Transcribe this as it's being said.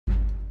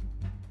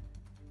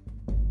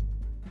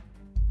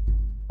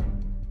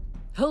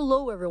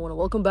Hello everyone and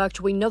welcome back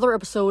to another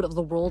episode of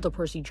The World of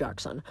Percy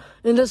Jackson.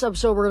 In this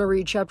episode we're going to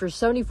read chapters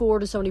 74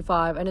 to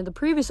 75, and in the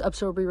previous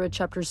episode we read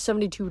chapters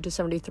 72 to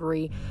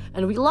 73,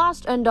 and we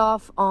last ended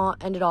off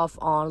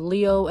on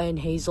Leo and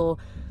Hazel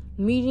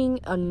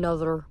meeting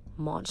another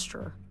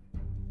monster.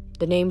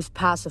 The name's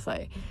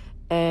Pasiphae,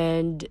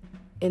 and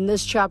in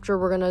this chapter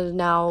we're going to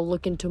now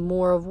look into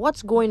more of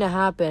what's going to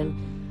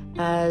happen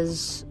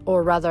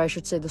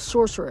the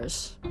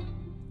sorceress,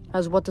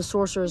 as what the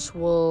sorceress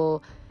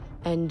will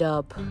end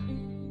up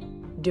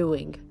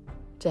doing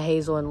to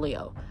Hazel and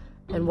Leo,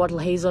 and what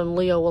Hazel and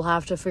Leo will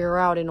have to figure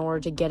out in order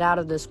to get out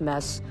of this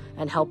mess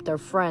and help their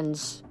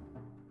friends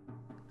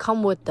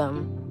come with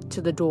them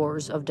to the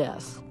doors of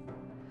death.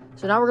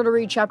 So now we're going to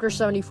read chapter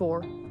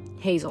 74,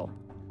 Hazel.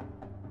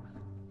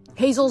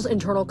 Hazel's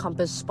internal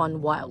compass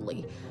spun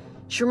wildly.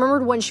 She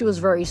remembered when she was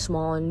very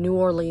small in New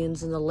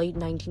Orleans in the late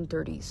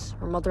 1930s.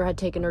 Her mother had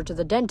taken her to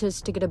the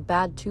dentist to get a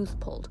bad tooth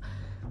pulled.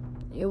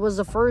 It was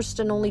the first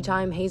and only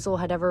time Hazel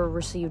had ever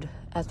received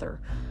ether.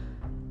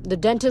 The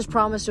dentist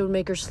promised it would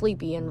make her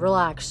sleepy and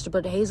relaxed,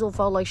 but Hazel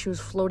felt like she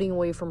was floating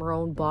away from her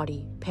own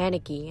body,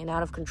 panicky and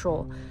out of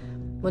control.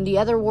 When the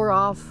ether wore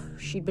off,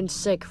 she'd been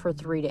sick for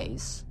 3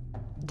 days.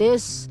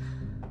 This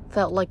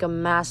felt like a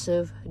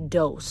massive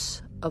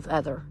dose of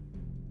ether.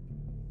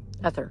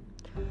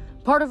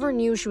 Part of her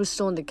knew she was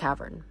still in the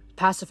cavern.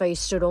 Pasiphae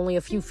stood only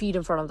a few feet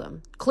in front of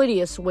them.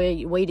 Clytius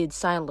waited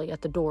silently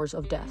at the doors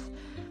of death.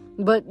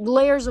 But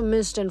layers of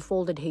mist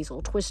enfolded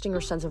Hazel, twisting her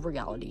sense of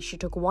reality. She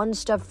took one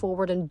step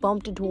forward and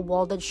bumped into a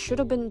wall that should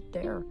have been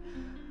there.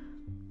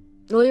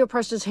 Leo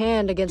pressed his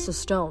hand against the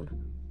stone.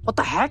 What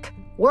the heck?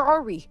 Where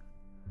are we?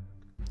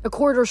 A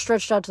corridor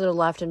stretched out to the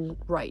left and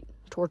right.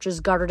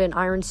 Torches guttered in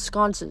iron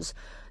sconces.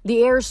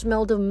 The air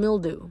smelled of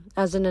mildew,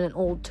 as in an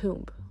old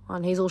tomb.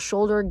 On Hazel's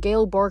shoulder,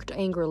 Gale barked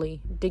angrily,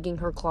 digging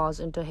her claws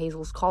into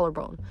Hazel's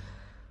collarbone.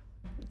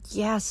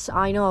 Yes,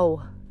 I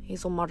know,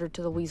 Hazel muttered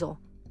to the weasel.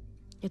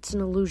 It's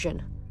an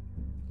illusion.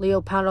 Leo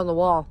pounded on the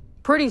wall.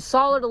 Pretty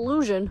solid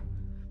illusion.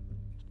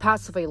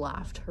 Pasiphae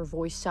laughed. Her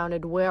voice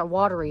sounded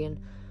watery and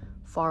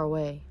far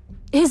away.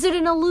 Is it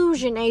an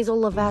illusion, Hazel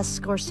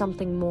Levesque, or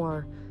something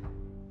more?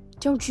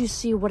 Don't you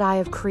see what I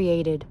have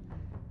created?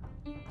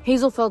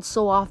 Hazel felt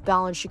so off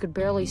balance she could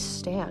barely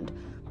stand,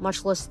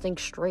 much less think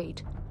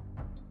straight.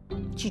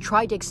 She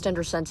tried to extend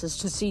her senses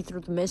to see through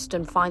the mist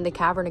and find the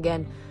cavern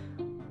again,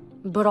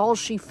 but all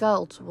she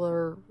felt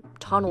were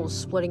tunnels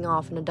splitting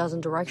off in a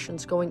dozen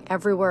directions, going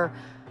everywhere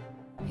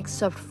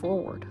except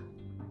forward.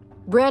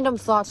 Random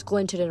thoughts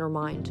glinted in her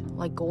mind,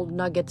 like gold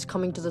nuggets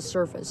coming to the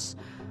surface.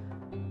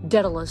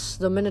 Daedalus,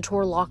 the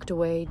Minotaur locked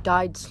away,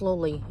 died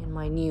slowly in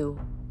my new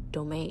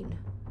domain.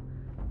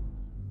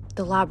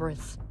 The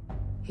labyrinth,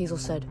 Hazel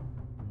said.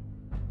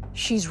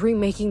 She's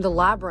remaking the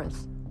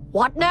labyrinth.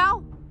 What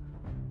now?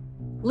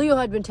 Leo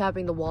had been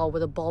tapping the wall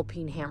with a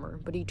ball-peen hammer,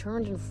 but he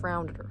turned and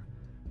frowned at her.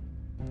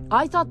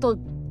 I thought the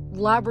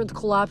labyrinth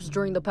collapsed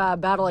during the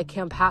battle at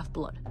Camp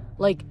Half-Blood.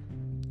 Like,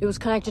 it was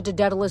connected to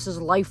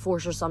Daedalus's life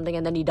force or something,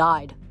 and then he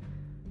died.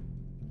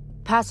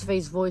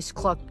 Pasiphae's voice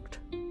clucked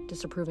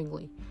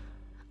disapprovingly.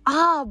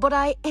 Ah, but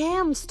I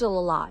am still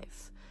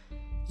alive.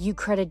 You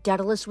credit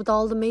Daedalus with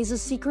all the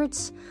maze's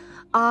secrets?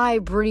 I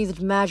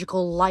breathed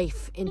magical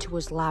life into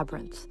his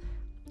labyrinth.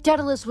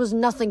 Daedalus was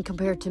nothing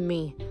compared to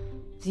me,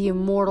 the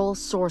immortal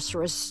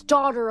sorceress,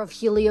 daughter of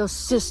Helios,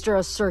 sister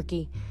of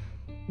Circe.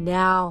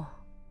 Now,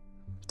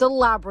 the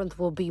labyrinth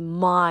will be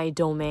my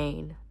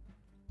domain.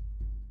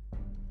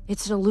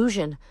 It's an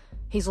illusion,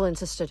 Hazel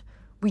insisted.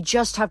 We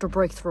just have to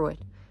break through it.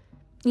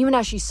 Even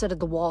as she said it,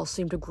 the walls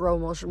seemed to grow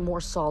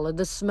more solid,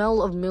 the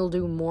smell of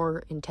mildew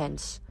more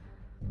intense.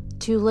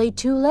 Too late,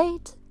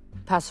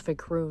 Pasiphae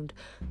crooned.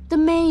 The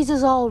maze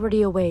is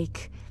already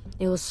awake.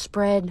 It will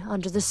spread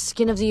under the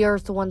skin of the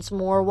earth once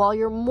more while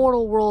your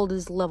mortal world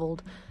is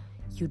leveled.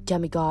 You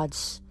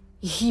demigods,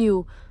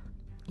 you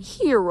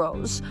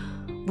heroes,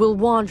 will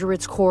wander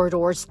its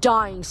corridors,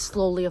 dying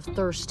slowly of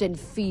thirst and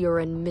fear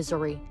and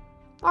misery.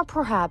 Or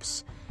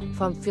perhaps,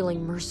 if I'm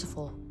feeling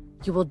merciful,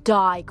 you will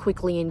die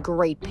quickly in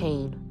great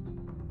pain.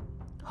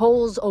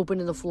 Holes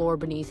opened in the floor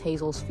beneath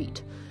Hazel's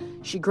feet.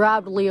 She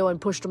grabbed Leo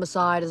and pushed him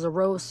aside as a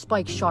row of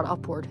spikes shot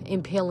upward,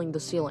 impaling the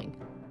ceiling.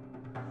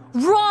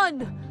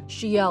 Run!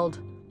 She yelled.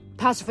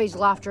 Pasiphae's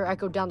laughter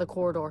echoed down the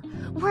corridor.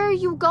 Where are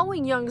you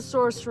going, young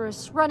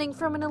sorceress? Running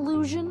from an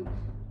illusion?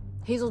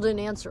 Hazel didn't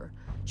answer.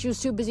 She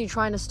was too busy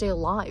trying to stay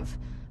alive.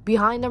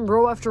 Behind them,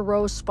 row after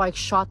row, spikes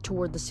shot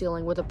toward the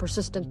ceiling with a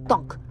persistent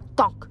thunk,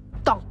 thunk,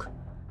 thunk.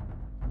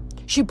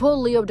 She pulled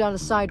Leo down a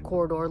side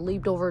corridor,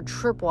 leaped over a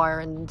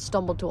tripwire, and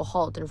stumbled to a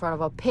halt in front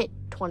of a pit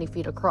 20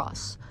 feet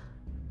across.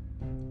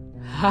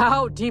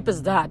 How deep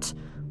is that?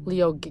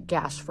 Leo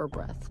gasped for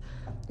breath.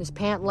 His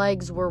pant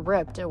legs were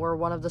ripped where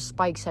one of the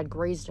spikes had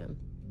grazed him.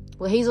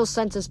 Well, Hazel's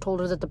senses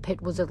told her that the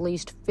pit was at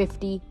least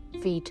 50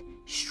 feet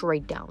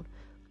straight down,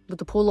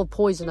 with a pool of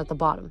poison at the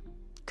bottom.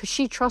 Could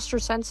she trust her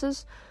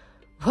senses?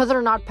 Whether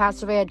or not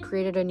Pasiphae had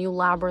created a new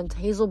labyrinth,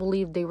 Hazel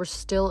believed they were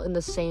still in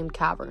the same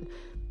cavern,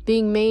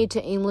 being made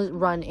to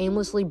run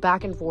aimlessly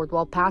back and forth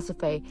while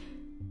Pasiphae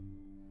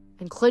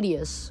and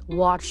Clytius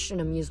watched in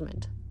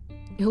amusement.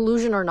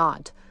 Illusion or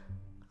not,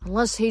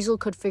 unless Hazel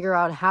could figure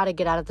out how to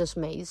get out of this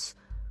maze,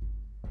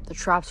 the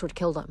traps would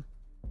kill them.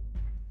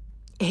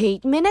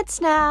 8 minutes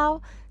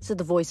now, said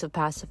the voice of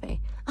Pasiphae.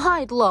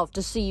 I'd love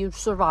to see you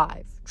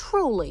survive.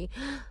 Truly,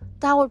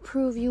 that would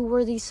prove you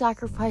worthy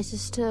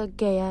sacrifices to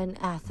Gaia and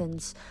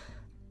Athens.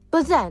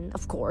 But then,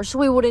 of course,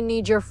 we wouldn't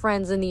need your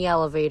friends in the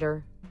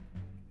elevator.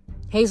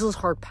 Hazel's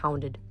heart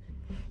pounded.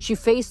 She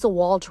faced the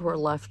wall to her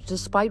left,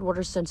 despite what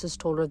her senses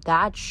told her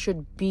that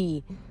should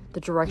be the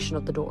direction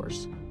of the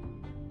doors.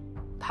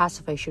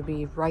 Pasiphae should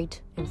be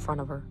right in front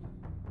of her.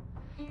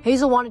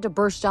 Hazel wanted to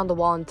burst down the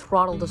wall and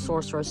throttle the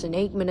sorceress. In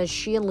 8 minutes,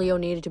 she and Leo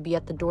needed to be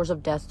at the doors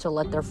of death to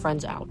let their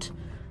friends out.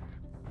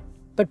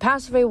 But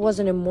Pasiphae was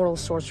an immortal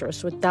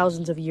sorceress with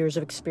thousands of years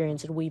of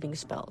experience in weaving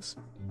spells.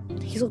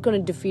 Hazel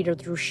couldn't defeat her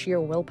through sheer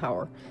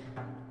willpower.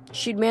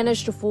 She'd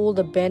managed to fool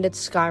the bandit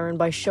Skyron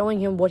by showing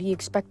him what he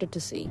expected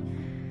to see.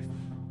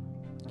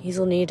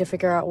 Hazel needed to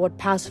figure out what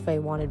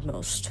Pasiphae wanted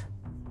most.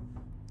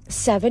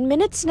 7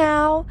 minutes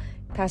now,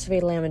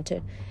 Pasiphae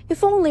lamented.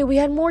 If only we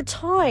had more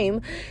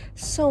time.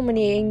 So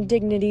many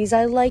indignities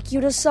I'd like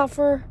you to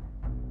suffer.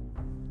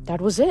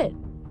 That was it,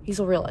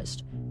 Hazel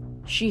realized.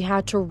 She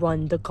had to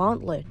run the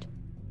gauntlet.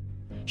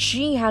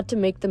 She had to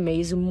make the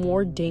maze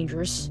more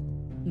dangerous,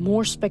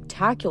 more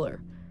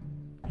spectacular.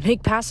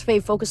 Make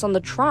Pasiphae focus on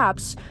the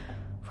traps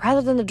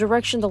rather than the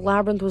direction the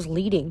labyrinth was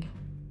leading.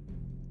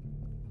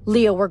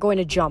 Leo, we're going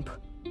to jump,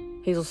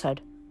 Hazel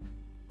said.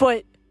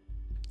 But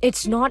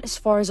it's not as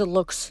far as it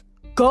looks.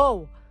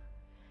 Go!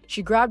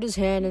 She grabbed his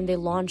hand and they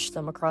launched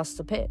them across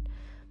the pit.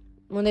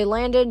 When they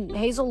landed,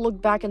 Hazel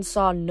looked back and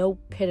saw no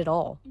pit at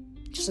all,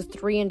 just a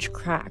 3-inch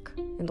crack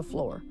in the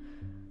floor.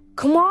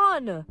 Come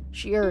on,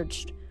 she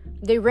urged.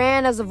 They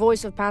ran as the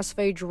voice of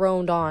Pasiphae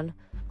droned on.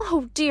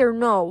 Oh dear,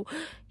 no.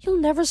 You'll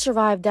never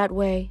survive that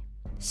way.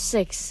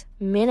 6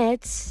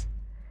 minutes.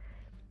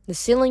 The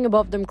ceiling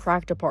above them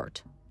cracked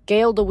apart.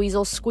 Gale the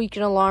weasel squeaked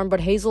in alarm, but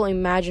Hazel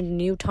imagined a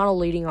new tunnel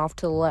leading off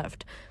to the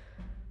left.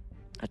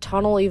 A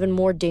tunnel even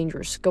more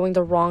dangerous, going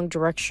the wrong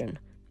direction.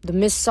 The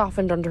mist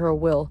softened under her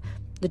will.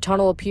 The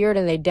tunnel appeared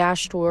and they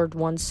dashed toward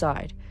one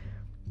side.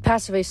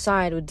 Pasiphae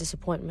sighed with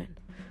disappointment.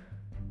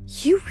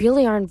 You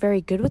really aren't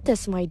very good with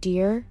this, my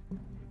dear.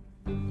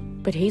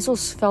 But Hazel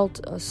felt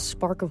a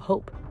spark of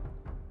hope.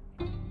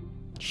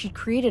 She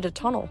created a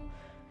tunnel.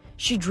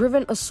 She'd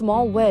driven a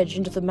small wedge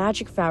into the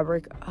magic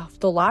fabric of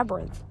the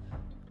labyrinth.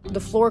 The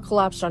floor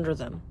collapsed under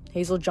them.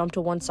 Hazel jumped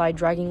to one side,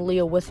 dragging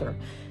Leo with her.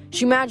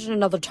 She imagined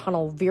another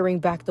tunnel veering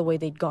back the way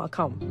they'd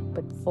come,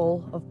 but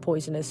full of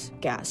poisonous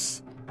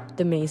gas.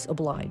 The maze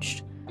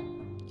obliged.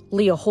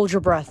 Leo, hold your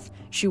breath,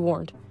 she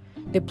warned.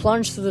 They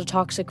plunged through the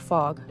toxic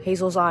fog.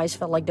 Hazel's eyes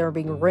felt like they were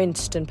being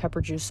rinsed in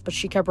pepper juice, but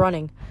she kept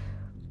running.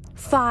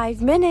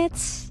 5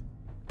 minutes,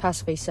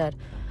 Pasiphae said.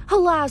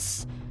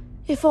 Alas,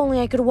 if only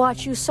I could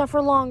watch you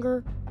suffer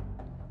longer.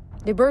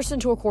 They burst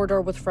into a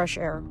corridor with fresh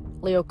air.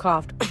 Leo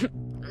coughed.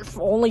 If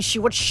only she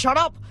would shut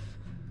up!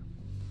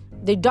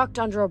 They ducked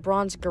under a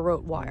bronze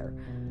garrote wire.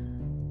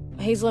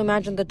 Hazel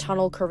imagined the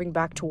tunnel curving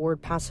back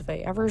toward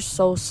Pasiphae ever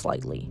so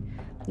slightly.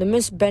 The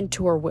mist bent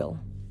to her will.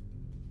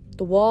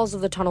 The walls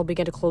of the tunnel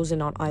began to close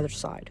in on either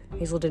side.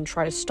 Hazel didn't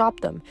try to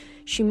stop them.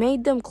 She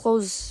made them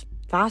close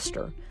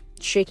faster,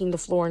 shaking the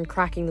floor and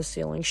cracking the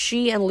ceiling.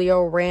 She and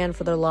Leo ran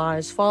for their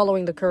lives,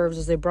 following the curves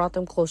as they brought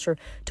them closer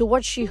to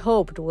what she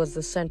hoped was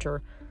the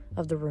center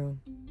of the room.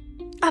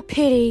 A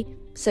pity,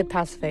 said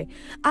Pasiphae.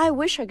 I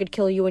wish I could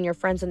kill you and your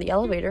friends in the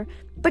elevator,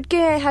 but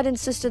Gaia had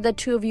insisted that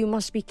 2 of you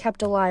must be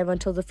kept alive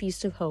until the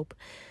Feast of Hope,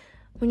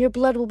 when your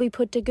blood will be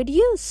put to good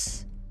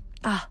use.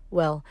 Ah,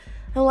 well,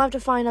 I will have to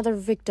find other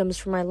victims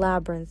for my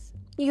labyrinth.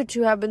 You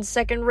two have been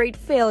second-rate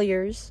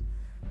failures.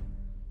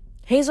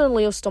 Hazel and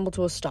Leo stumbled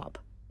to a stop.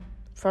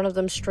 In front of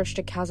them stretched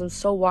a chasm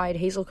so wide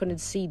Hazel couldn't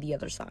see the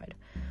other side.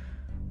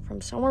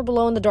 From somewhere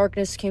below in the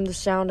darkness came the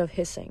sound of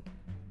hissing.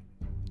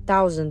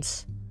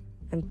 Thousands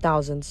and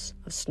thousands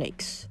of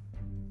snakes.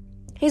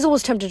 Hazel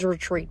was tempted to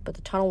retreat, but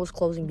the tunnel was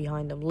closing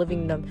behind them,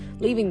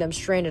 leaving them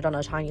stranded on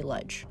a tiny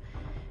ledge.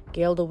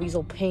 Gale the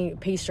weasel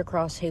paced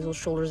across Hazel's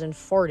shoulders and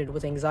farted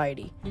with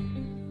anxiety.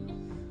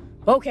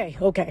 Okay,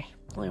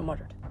 Leo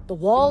muttered. The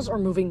walls are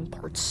moving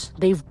parts.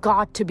 They've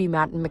got to be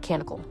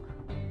mechanical.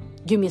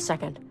 Give me a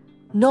second.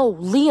 No,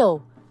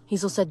 Leo,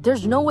 Hazel said.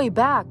 There's no way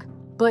back.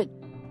 But...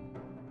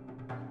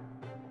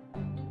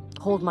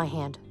 Hold my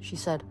hand, she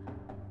said.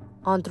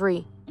 On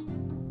 3.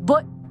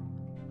 But...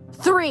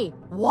 3!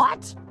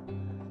 What?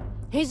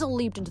 Hazel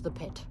leaped into the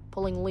pit,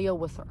 pulling Leo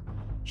with her.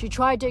 She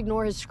tried to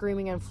ignore his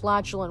screaming and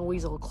flatulent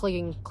weasel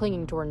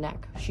clinging to her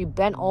neck. She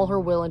bent all her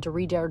will into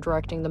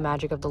redirecting the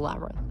magic of the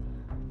labyrinth.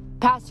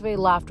 Pasiphae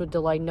laughed with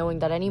delight, knowing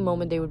that any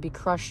moment they would be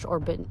crushed or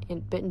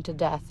bitten to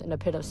death in a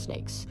pit of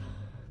snakes.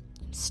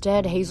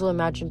 Instead, Hazel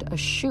imagined a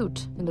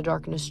chute in the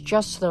darkness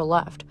just to their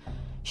left.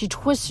 She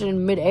twisted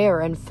in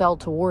midair and fell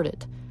toward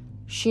it.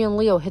 She and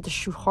Leo hit the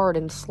chute hard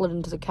and slid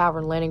into the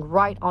cavern, landing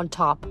right on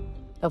top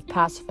of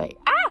Pasiphae.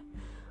 Ah!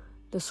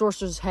 The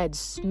sorcerer's head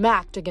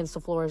smacked against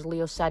the floor as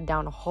Leo sat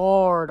down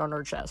hard on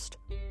her chest.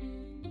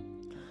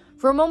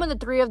 For a moment, the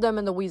three of them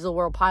and the weasel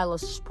were a pile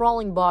of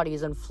sprawling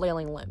bodies and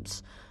flailing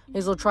limbs.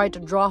 Hazel tried to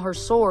draw her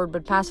sword,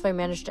 but Pasiphae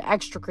managed to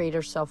extricate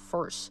herself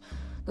first.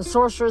 The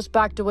sorceress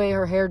backed away,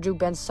 her hairdo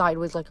bent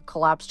sideways like a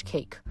collapsed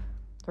cake.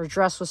 Her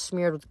dress was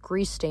smeared with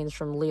grease stains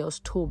from Leo's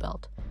tool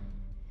belt.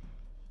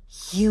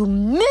 "You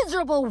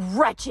miserable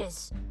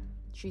wretches!"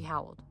 she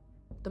howled.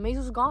 The maze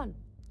was gone.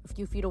 A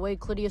few feet away,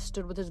 Clytius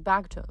stood with his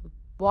back to him,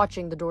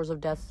 watching the doors of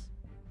death.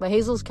 By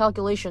Hazel's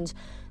calculations,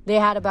 they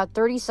had about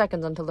 30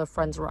 seconds until their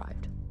friends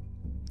arrived.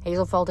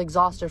 Hazel felt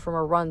exhausted from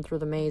her run through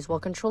the maze while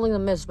controlling the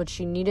mist, but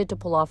she needed to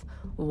pull off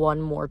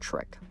one more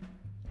trick.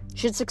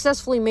 She had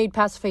successfully made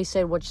Pasiphae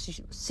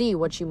see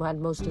what she had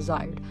most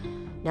desired.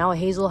 Now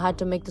Hazel had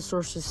to make the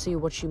sorceress see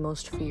what she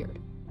most feared.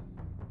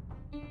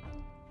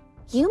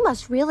 "You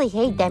must really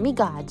hate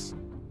demigods,"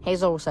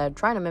 Hazel said,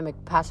 trying to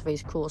mimic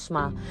Pasiphae's cruel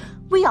smile.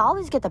 "We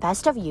always get the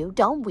best of you,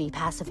 don't we,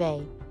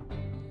 Pasiphae?"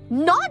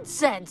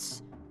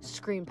 "Nonsense!"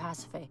 screamed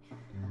Pasiphae.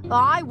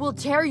 "I will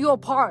tear you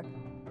apart.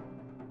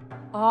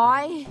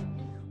 I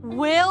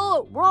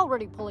will..." "We're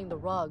already pulling the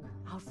rug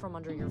out from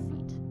under your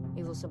feet,"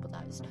 Hazel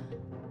sympathized.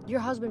 "Your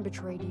husband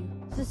betrayed you.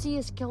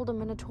 Theseus killed a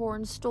minotaur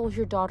and stole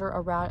your daughter,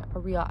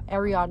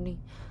 Ariadne.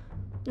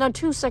 Now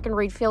 2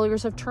 second-rate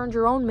failures have turned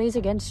your own maze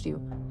against you.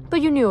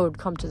 But you knew it would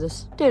come to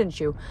this, didn't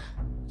you?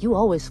 You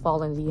always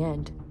fall in the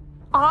end."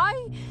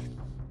 "I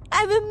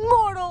am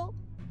immortal!"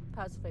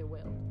 Pasiphae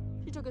wailed.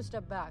 She took a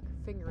step back,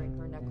 fingering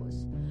her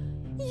necklace.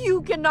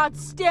 "You cannot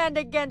stand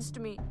against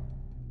me."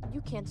 "You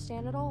can't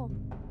stand at all,"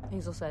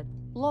 Hazel said.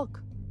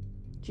 "Look."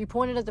 She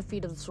pointed at the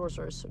feet of the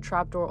sorceress. A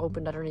trapdoor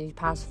opened underneath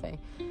Pasiphae.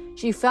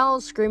 She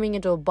fell, screaming,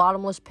 into a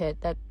bottomless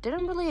pit that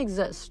didn't really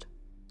exist.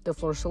 The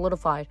floor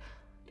solidified.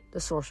 The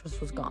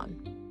sorceress was gone.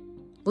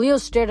 Leo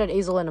stared at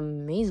Hazel in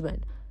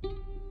amazement.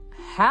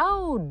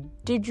 "How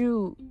did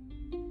you..."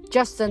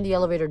 Just then the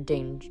elevator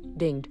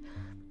dinged.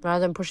 Rather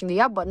than pushing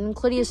the up button,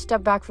 Clytius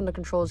stepped back from the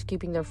controls,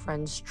 keeping their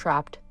friends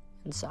trapped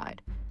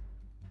inside.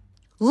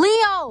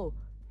 "Leo!"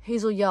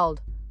 Hazel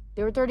yelled.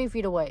 They were 30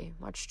 feet away,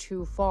 much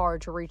too far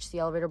to reach the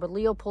elevator, but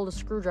Leo pulled a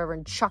screwdriver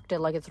and chucked it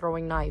like a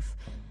throwing knife.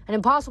 An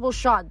impossible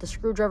shot, the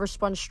screwdriver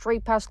spun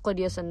straight past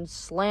Clytius and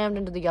slammed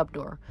into the up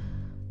door.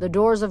 The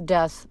doors of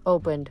death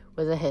opened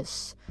with a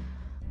hiss.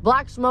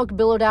 Black smoke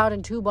billowed out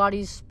and 2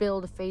 bodies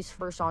spilled face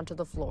first onto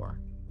the floor.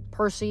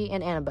 Percy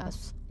and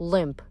Annabeth,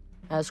 limp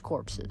as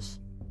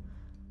corpses.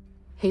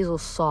 Hazel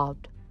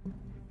sobbed.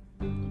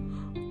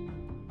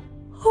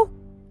 "Oh,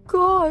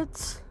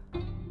 gods."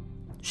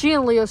 She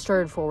and Leo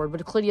started forward,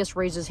 but Clytius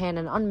raised his hand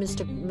in an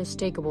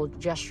unmistakable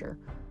gesture.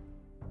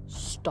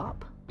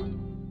 "Stop."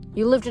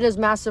 He lifted his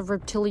massive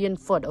reptilian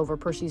foot over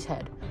Percy's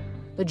head.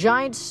 The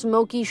giant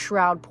smoky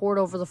shroud poured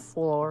over the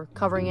floor,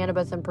 covering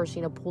Annabeth and Percy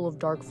in a pool of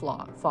dark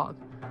fog.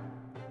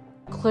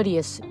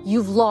 "Clytius,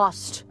 you've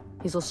lost,"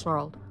 Hazel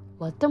snarled.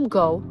 "Let them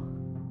go,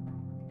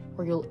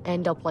 or you'll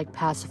end up like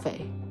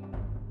Pasiphae."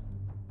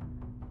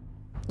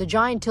 The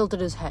giant tilted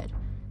his head.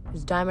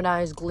 His diamond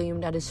eyes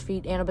gleamed. At his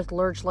feet, Annabeth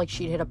lurched like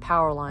she'd hit a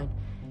power line.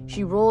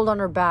 She rolled on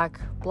her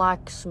back,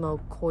 black smoke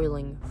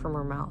coiling from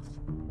her mouth.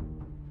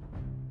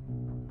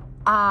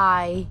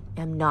 "I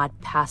am not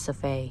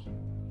Pasiphae,"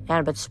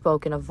 Annabeth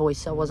spoke in a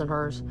voice that wasn't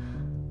hers.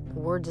 The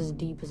words as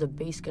deep as a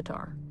bass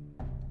guitar.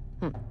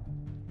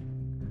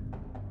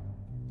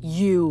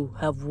 "You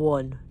have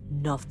won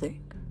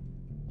nothing."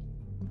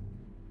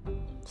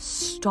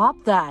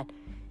 "Stop that!"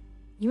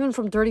 Even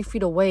from 30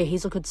 feet away,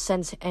 Hazel could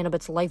sense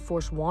Annabeth's life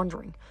force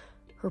wandering,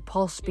 her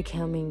pulse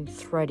becoming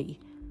thready.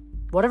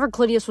 Whatever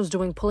Clytius was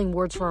doing, pulling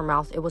words from her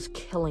mouth, it was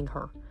killing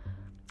her.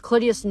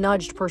 Clytius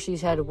nudged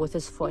Percy's head with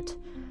his foot.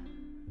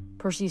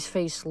 Percy's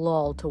face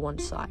lolled to one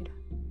side.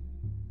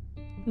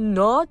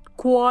 "Not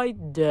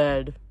quite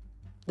dead,"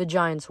 the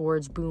giant's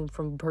words boomed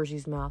from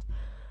Percy's mouth.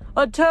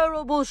 "A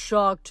terrible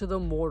shock to the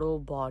mortal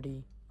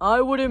body.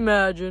 I would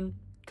imagine,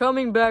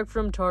 coming back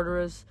from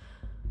Tartarus,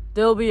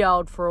 they'll be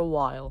out for a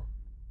while."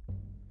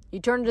 He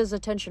turned his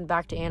attention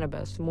back to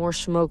Annabeth. More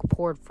smoke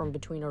poured from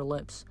between her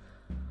lips.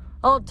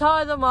 "I'll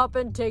tie them up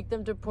and take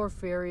them to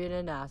Porphyrion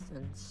in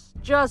Athens.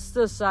 Just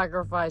the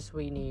sacrifice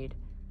we need.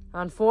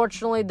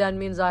 Unfortunately, that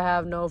means I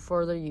have no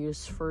further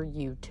use for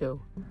you two."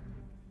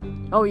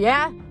 "Oh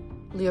yeah?"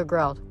 Leo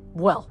growled.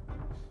 "Well,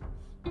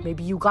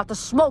 maybe you got the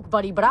smoke,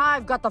 buddy, but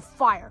I've got the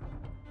fire."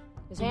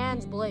 His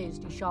hands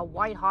blazed. He shot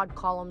white-hot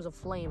columns of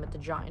flame at the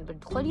giant,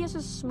 but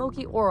Clytius's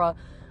smoky aura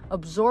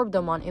absorbed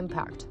them on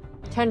impact.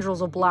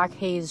 Tendrils of black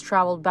haze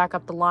traveled back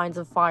up the lines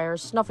of fire,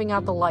 snuffing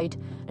out the light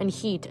and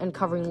heat and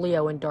covering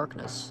Leo in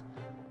darkness.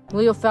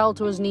 Leo fell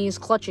to his knees,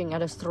 clutching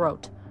at his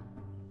throat.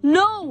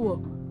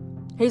 "No!"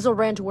 Hazel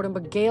ran toward him,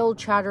 but Gale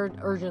chattered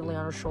urgently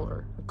on her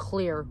shoulder, a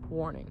clear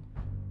warning.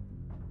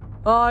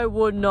 "I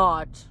would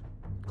not."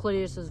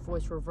 Clytius's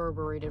voice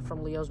reverberated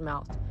from Leo's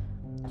mouth.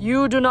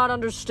 "You do not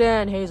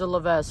understand, Hazel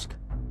Levesque.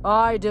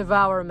 I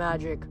devour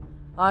magic.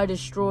 I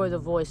destroy the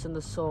voice and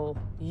the soul.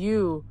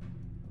 You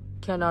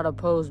cannot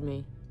oppose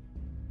me."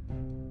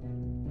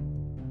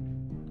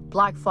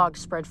 Black fog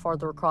spread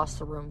farther across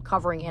the room,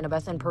 covering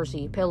Annabeth and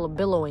Percy,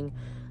 billowing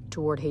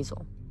toward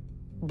Hazel.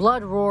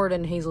 Blood roared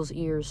in Hazel's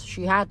ears.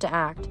 She had to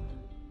act.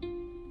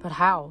 But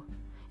how?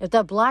 If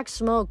that black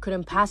smoke could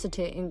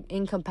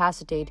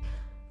incapacitate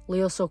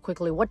Leo so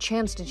quickly, what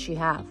chance did she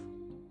have?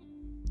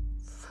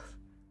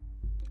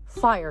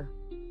 Fire,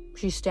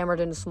 she stammered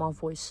in a small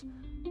voice.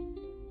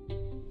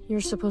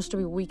 You're supposed to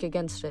be weak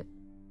against it.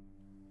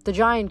 The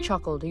giant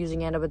chuckled, using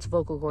Annabeth's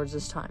vocal cords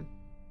this time.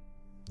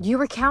 You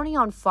were counting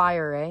on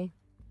fire, eh?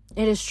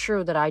 It is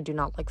true that I do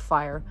not like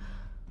fire,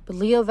 but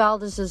Leo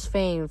Valdez's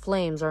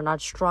flames are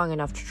not strong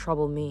enough to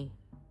trouble me.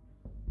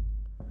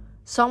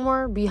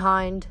 Somewhere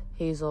behind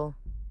Hazel,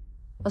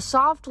 a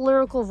soft,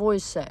 lyrical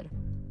voice said,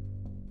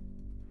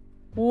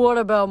 What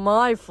about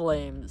my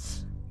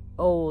flames,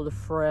 old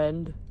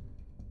friend?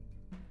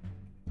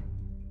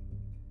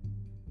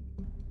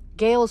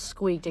 Gale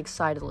squeaked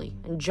excitedly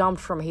and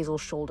jumped from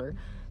Hazel's shoulder,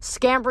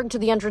 scampering to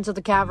the entrance of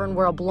the cavern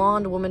where a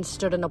blonde woman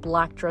stood in a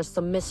black dress,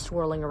 the mist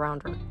swirling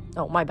around her.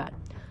 Oh, my bad.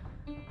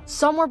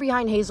 Somewhere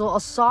behind Hazel,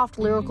 a soft,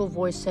 lyrical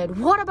voice said,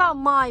 What about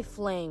my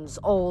flames,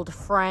 old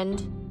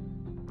friend?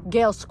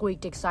 Gale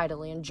squeaked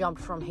excitedly and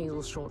jumped from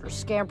Hazel's shoulder,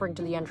 scampering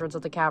to the entrance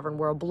of the cavern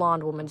where a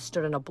blonde woman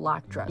stood in a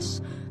black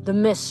dress, the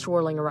mist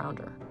swirling around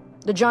her.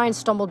 The giant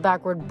stumbled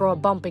backward,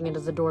 bumping into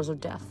the doors of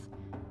death.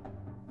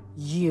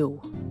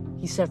 You,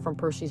 he said from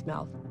Percy's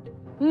mouth.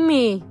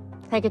 Me,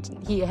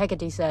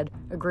 Hecate said,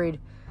 agreed.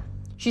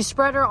 She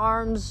spread her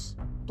arms.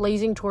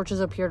 Blazing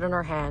torches appeared in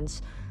her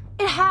hands.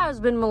 It has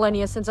been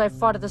millennia since I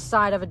fought at the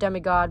side of a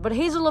demigod, but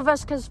Hazel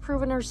Levesque has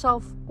proven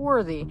herself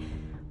worthy.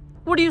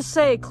 What do you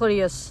say,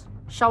 Clytius?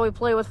 Shall we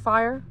play with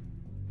fire?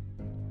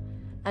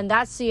 And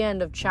that's the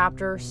end of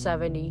chapter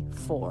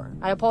 74.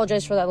 I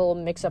apologize for that little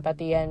mix-up at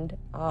the end,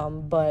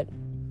 but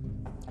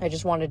I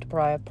just wanted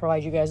to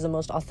provide you guys the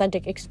most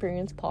authentic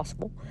experience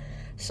possible.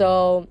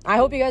 So I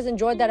hope you guys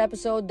enjoyed that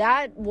episode.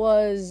 That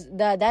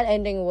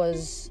ending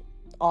was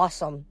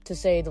awesome, to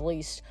say the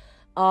least.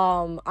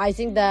 I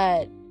think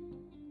that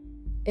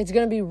it's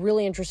going to be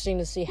really interesting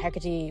to see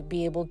Hecate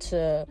be able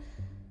to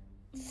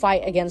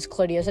fight against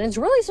Clytius. And it's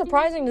really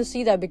surprising to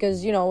see that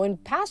because, in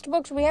past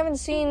books, we haven't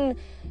seen,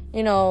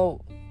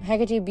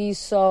 Hecate be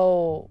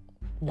so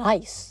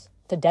nice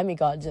to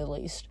demigods, at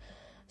least.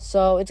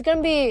 So it's going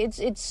to be,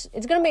 it's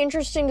going to be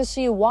interesting to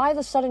see why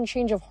the sudden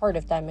change of heart,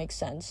 if that makes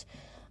sense.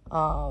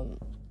 And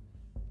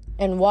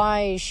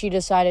why she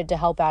decided to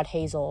help out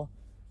Hazel,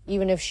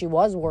 even if she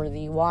was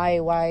worthy.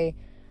 Why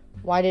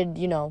did,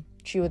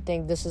 she would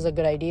think this is a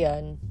good idea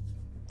and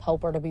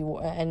help her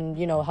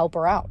help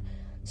her out.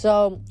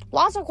 So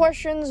lots of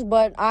questions,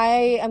 but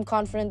I am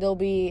confident they'll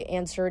be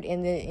answered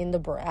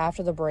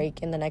after the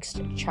break in the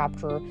next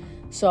chapter.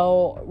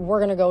 So we're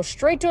going to go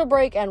straight to a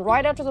break, and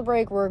right after the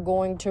break, we're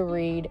going to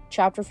read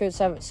chapter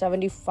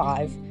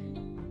 75,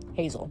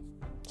 Hazel.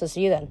 So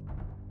see you then.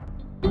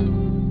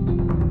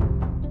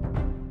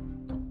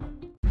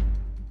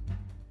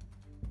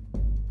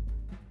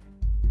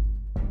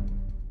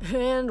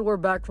 And we're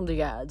back from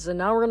the ads, and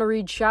now we're going to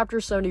read chapter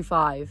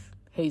 75,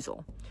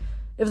 Hazel.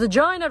 If the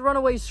giant had run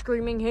away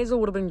screaming, Hazel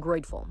would have been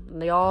grateful,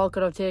 and they all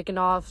could have taken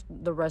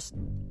the rest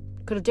of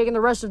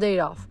the day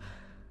off.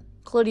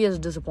 Clytius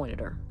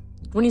disappointed her.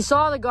 When he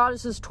saw the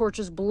goddess's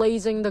torches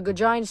blazing, the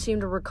giant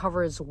seemed to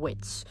recover his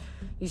wits.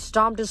 He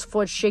stomped his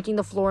foot, shaking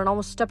the floor and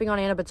almost stepping on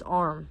Annabeth's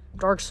arm.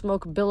 Dark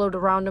smoke billowed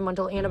around him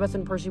until Annabeth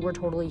and Percy were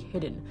totally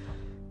hidden.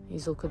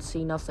 Hazel could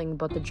see nothing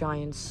but the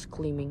giant's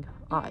gleaming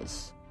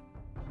eyes.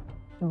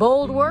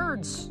 Bold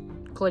words,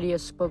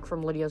 Clytius spoke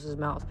from Lydios's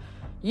mouth.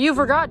 You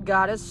forgot,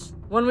 goddess.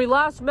 When we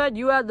last met,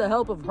 you had the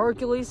help of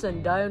Hercules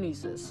and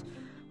Dionysus,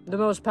 the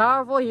most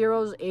powerful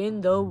heroes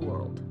in the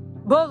world.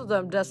 Both of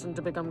them destined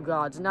to become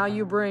gods. Now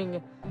you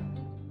bring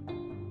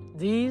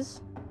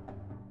these?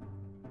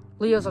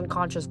 Leo's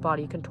unconscious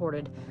body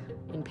contorted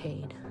in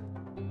pain.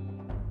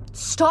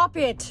 Stop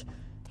it!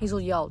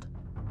 Hazel yelled.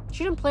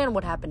 She didn't plan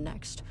what happened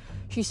next.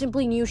 She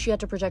simply knew she had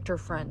to protect her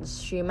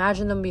friends. She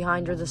imagined them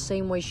behind her the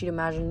same way she'd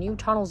imagined new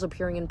tunnels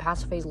appearing in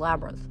Pasiphae's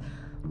labyrinth.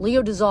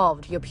 Leo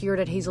dissolved. He appeared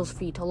at Hazel's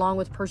feet, along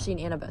with Percy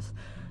and Annabeth.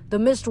 The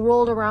mist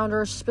rolled around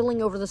her,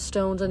 spilling over the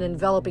stones and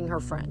enveloping her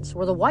friends.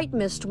 Where the white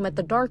mist met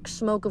the dark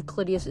smoke of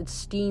Clytius, it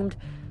steamed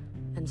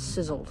and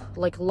sizzled,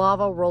 like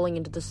lava rolling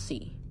into the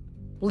sea.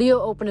 Leo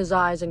opened his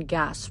eyes and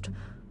gasped.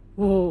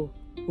 Whoa,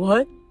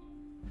 what?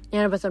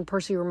 Annabeth and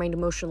Percy remained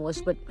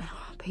motionless, but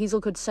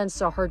Hazel could sense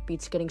their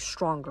heartbeats getting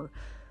stronger,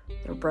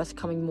 their breath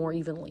coming more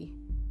evenly.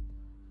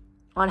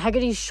 On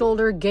Hecate's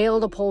shoulder, Gale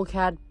the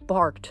polecat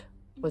barked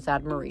with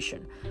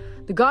admiration.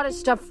 The goddess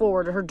stepped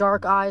forward, her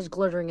dark eyes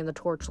glittering in the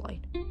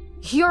torchlight.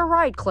 You're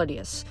right,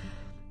 Clytius.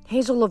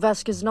 Hazel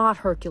Levesque is not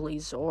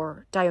Hercules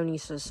or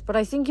Dionysus, but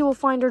I think you will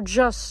find her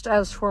just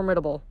as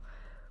formidable.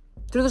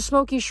 Through the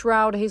smoky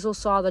shroud, Hazel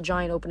saw the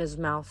giant open his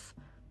mouth.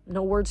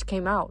 No words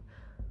came out.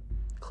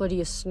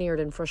 Clytius sneered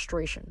in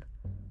frustration.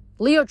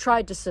 Leo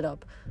tried to sit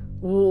up.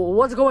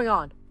 What's going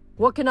on?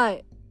 What can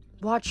I...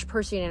 Watch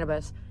Percy and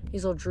Annabeth.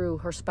 Hazel drew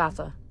her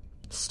spatha.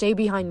 Stay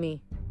behind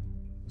me.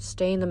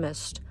 Stay in the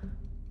mist.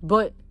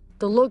 But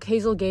the look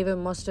Hazel gave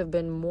him must have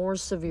been more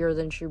severe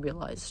than she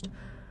realized.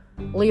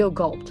 Leo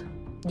gulped.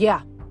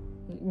 Yeah,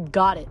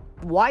 got it.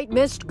 White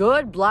mist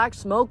good, black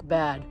smoke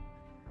bad.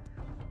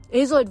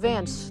 Hazel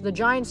advanced. The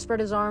giant spread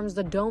his arms,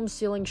 the dome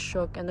ceiling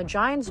shook, and the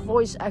giant's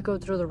voice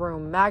echoed through the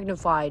room,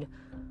 magnified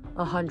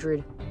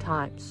 100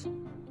 times.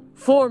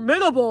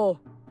 Formidable!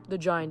 The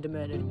giant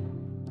demanded.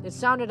 It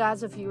sounded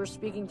as if he were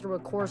speaking through a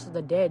chorus of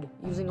the dead,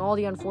 using all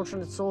the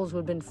unfortunate souls who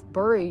had been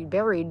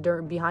buried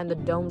behind the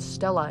dome's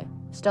stellae.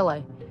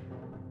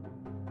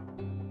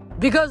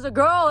 Because the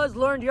girl has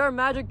learned your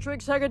magic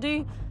tricks,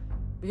 Hecate?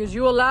 Because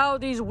you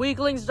allowed these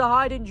weaklings to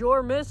hide in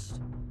your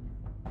mist?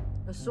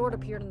 A sword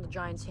appeared in the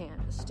giant's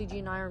hand, a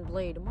Stygian iron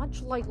blade,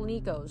 much like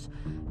Nico's,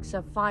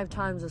 except 5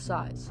 times the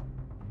size.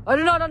 I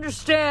do not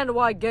understand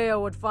why Gaia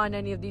would find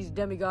any of these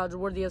demigods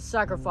worthy of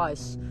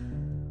sacrifice.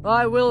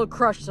 I will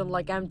crush them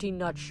like empty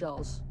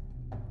nutshells.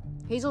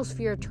 Hazel's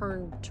fear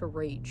turned to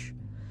rage.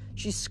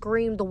 She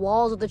screamed. The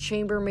walls of the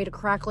chamber made a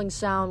crackling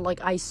sound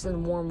like ice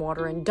in warm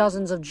water, and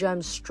dozens of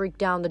gems streaked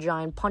down the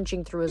giant,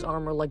 punching through his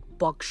armor like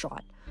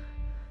buckshot.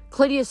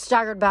 Clytius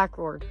staggered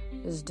backward.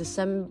 His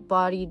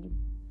disembodied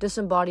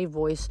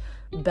voice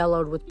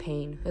bellowed with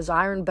pain. His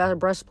iron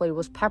breastplate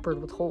was peppered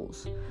with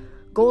holes.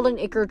 Golden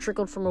ichor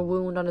trickled from a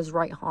wound on his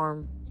right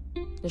arm.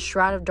 The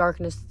shroud of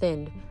darkness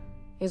thinned.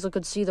 Hazel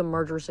could see the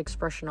murderous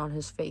expression on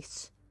his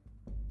face.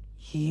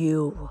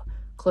 You,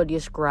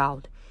 Clytius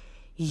growled.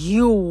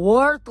 You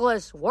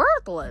worthless.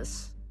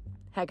 Worthless?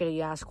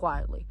 Hecate asked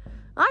quietly.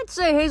 I'd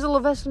say Hazel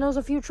Levesque knows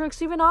a few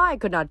tricks even I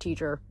could not teach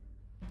her.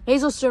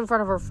 Hazel stood in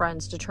front of her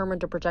friends,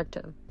 determined to protect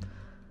him.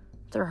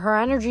 Her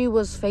energy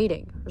was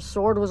fading. Her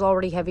sword was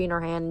already heavy in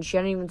her hand, and she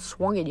hadn't even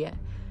swung it yet.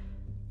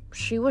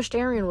 She wished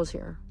Arion was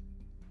here.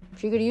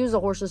 She could use the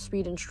horse's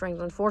speed and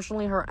strength.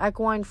 Unfortunately, her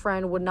equine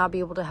friend would not be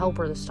able to help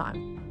her this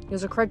time. He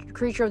was a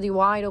creature of the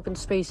wide open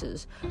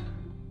spaces,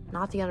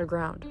 not the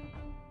underground.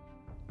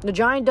 The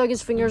giant dug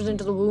his fingers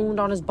into the wound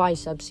on his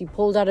biceps. He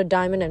pulled out a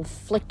diamond and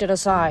flicked it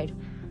aside.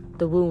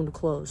 The wound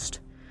closed.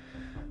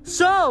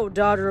 So,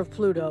 daughter of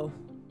Pluto,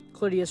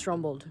 Clytius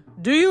rumbled,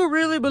 do you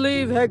really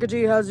believe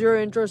Hecate has your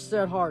interests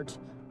at heart?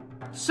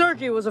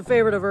 Circe was a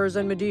favorite of hers,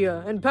 and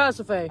Medea, and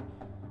Pasiphae.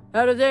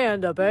 How did they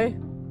end up, eh?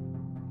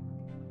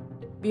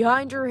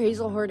 Behind her,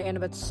 Hazel heard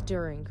Annabeth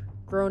stirring,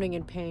 groaning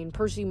in pain.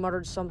 Percy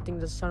muttered something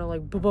that sounded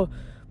like, Bob?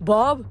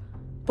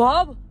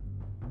 Bob?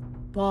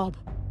 Bob.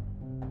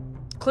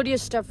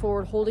 Clytius stepped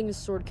forward, holding his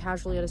sword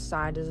casually at his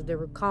side as if they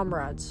were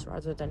comrades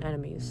rather than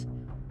enemies.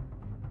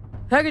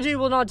 Hecate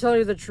will not tell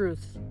you the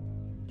truth.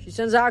 She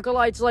sends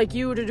acolytes like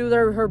you to do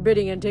her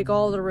bidding and take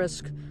all the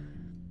risk.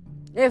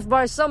 If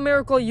by some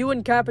miracle you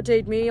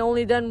incapacitate me,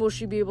 only then will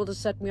she be able to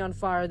set me on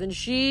fire. Then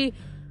she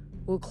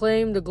will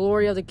claim the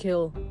glory of the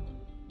kill.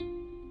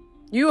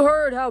 You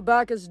heard how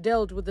Bacchus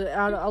dealt with the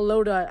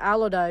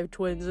Allodae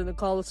twins in the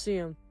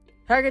Colosseum.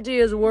 Hecate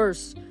is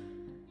worse.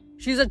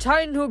 She's a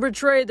titan who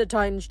betrayed the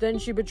titans, then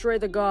she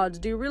betrayed the gods.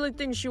 Do you really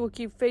think she will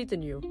keep faith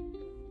in you?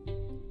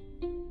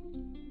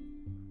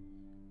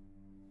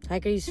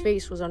 Hecate's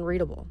face was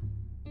unreadable.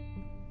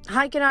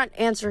 I cannot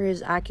answer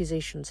his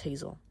accusations,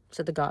 Hazel,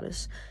 said the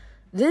goddess.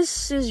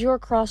 This is your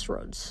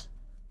crossroads.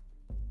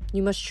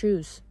 You must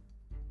choose.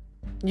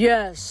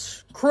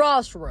 Yes,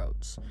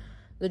 crossroads.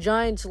 The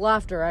giant's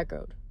laughter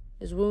echoed.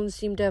 His wounds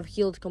seemed to have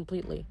healed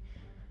completely.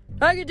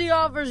 Hecate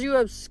offers you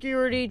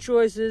obscurity,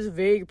 choices,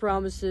 vague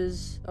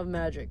promises of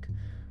magic.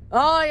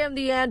 I am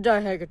the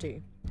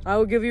anti-Hecate. I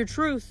will give you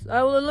truth.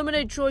 I will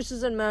eliminate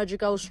choices and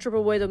magic. I will strip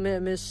away the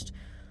mist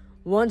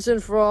once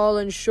and for all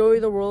and show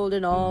you the world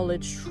in all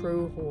its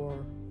true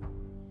horror.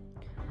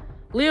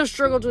 Leo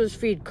struggled to his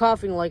feet,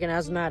 coughing like an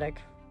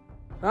asthmatic.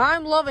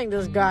 I'm loving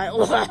this guy.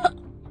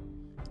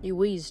 He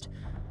wheezed.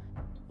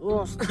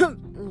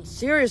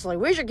 Seriously,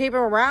 we should keep him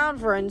around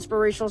for an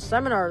inspirational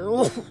seminar.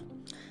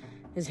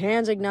 His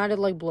hands ignited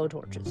like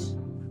blowtorches.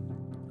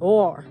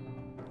 Or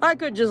I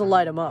could just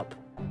light him up.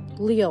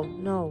 Leo,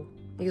 no,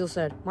 Hazel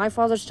said. My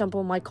father's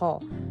temple, my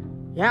call.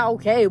 Yeah,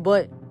 okay,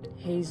 but...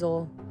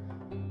 Hazel...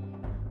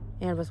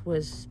 Annabeth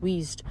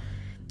wheezed.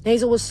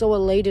 Hazel was so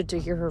elated to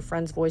hear her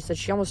friend's voice that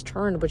she almost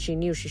turned, but she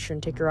knew she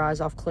shouldn't take her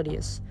eyes off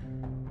Clytius.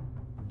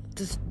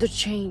 The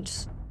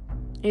chains...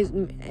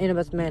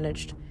 Annabeth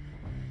managed.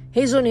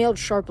 Hazel inhaled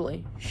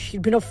sharply.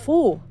 She'd been a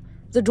fool.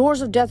 The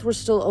doors of death were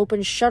still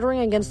open,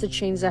 shuddering against the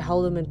chains that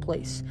held them in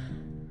place.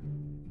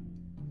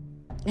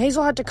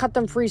 Hazel had to cut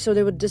them free so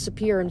they would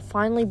disappear and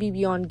finally be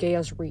beyond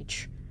Gaia's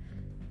reach.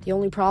 The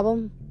only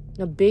problem?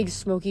 A big,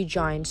 smoky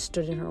giant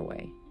stood in her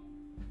way.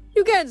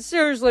 You can't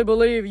seriously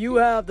believe you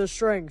have the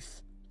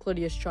strength,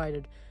 Clytius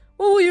chided.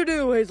 What will you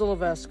do, Hazel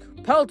Levesque?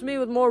 Pelt me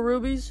with more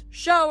rubies?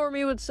 Shower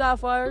me with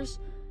sapphires?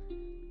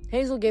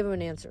 Hazel gave him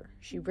an answer.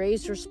 She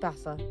raised her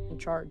spatha and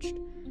charged.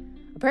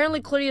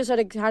 Apparently, Clytius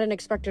hadn't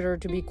expected her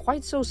to be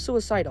quite so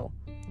suicidal.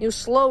 He was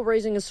slow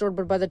raising his sword,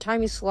 but by the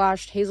time he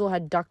slashed, Hazel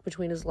had ducked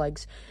between his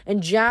legs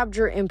and jabbed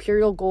her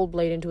imperial gold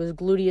blade into his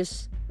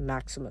gluteus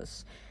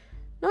maximus.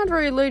 Not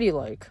very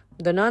ladylike.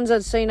 The nuns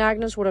at St.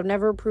 Agnes would have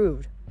never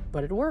approved,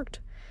 but it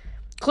worked.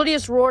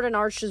 Clytius roared and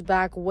arched his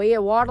back,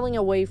 waddling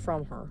away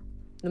from her.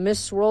 The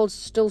mist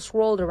still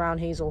swirled around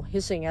Hazel,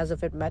 hissing as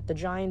if it met the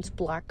giant's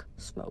black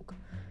smoke.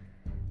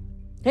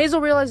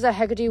 Hazel realized that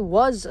Hecate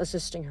was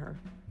assisting her,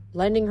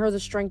 lending her the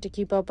strength to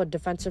keep up a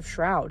defensive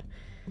shroud.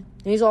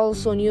 Hazel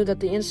also knew that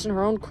the instant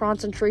her own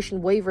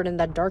concentration wavered and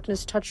that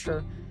darkness touched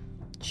her,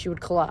 she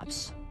would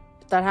collapse.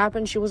 If that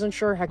happened, she wasn't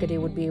sure Hecate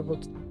would be able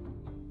to,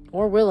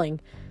 or willing,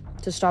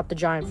 to stop the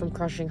giant from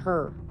crushing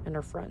her and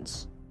her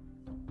friends.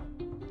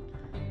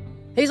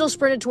 Hazel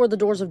sprinted toward the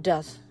doors of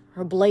death.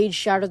 Her blade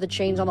shattered the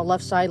chains on the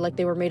left side like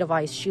they were made of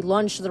ice. She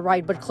lunged to the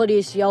right, but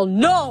Clytius yelled,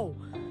 "No!"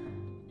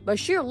 By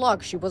sheer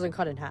luck, she wasn't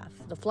cut in half.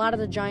 The flat of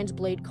the giant's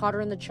blade caught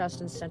her in the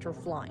chest and sent her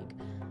flying.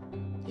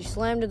 She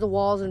slammed into the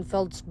walls and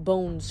felt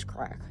bones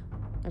crack.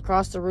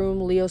 Across the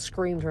room, Leo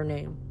screamed her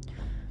name.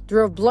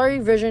 Through her blurry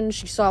vision,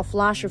 she saw a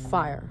flash of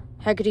fire.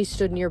 Hecate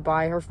stood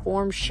nearby, her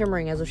form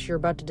shimmering as if she were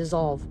about to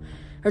dissolve.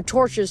 Her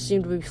torches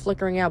seemed to be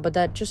flickering out, but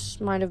that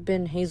just might have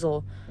been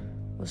Hazel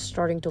was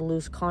starting to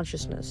lose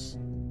consciousness.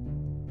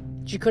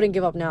 She couldn't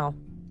give up now.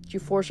 She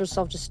forced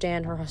herself to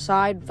stand. Her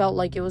side felt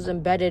like it was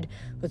embedded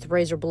with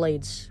razor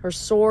blades. Her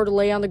sword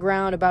lay on the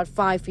ground about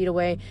 5 feet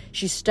away.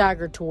 She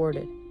staggered toward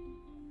it.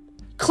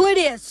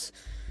 "Clytius!"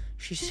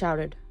 she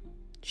shouted.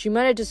 She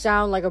meant it to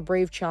sound like a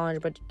brave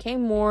challenge, but it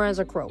came more as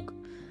a croak.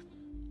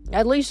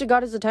 At least it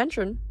got his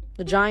attention.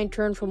 The giant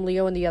turned from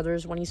Leo and the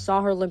others. When he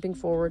saw her limping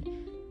forward,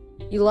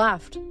 he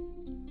laughed.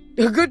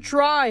 "A good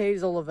try,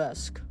 Hazel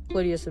Levesque,"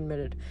 Clytius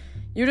admitted.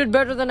 "You did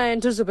better than I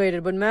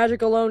anticipated, but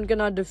magic alone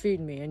cannot defeat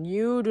me, and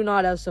you do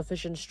not have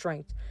sufficient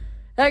strength.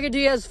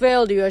 Hecate has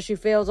failed you, as she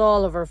fails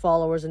all of her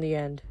followers in the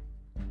end."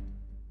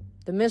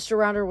 The mist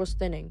around her was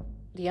thinning.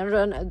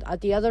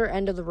 At the other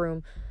end of the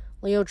room,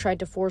 Leo tried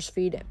to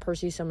force-feed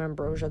Percy some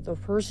ambrosia, though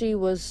Percy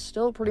was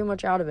still pretty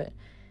much out of it.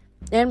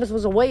 Annabeth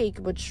was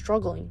awake, but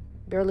struggling,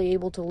 barely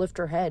able to lift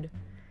her head.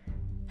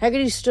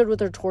 Hecate stood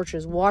with her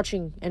torches,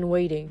 watching and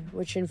waiting,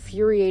 which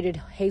infuriated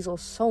Hazel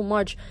so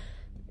much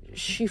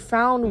she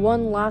found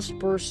one last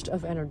burst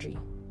of energy.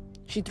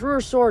 She threw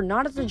her sword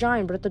not at the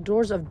giant, but at the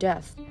doors of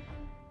death.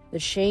 The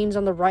chains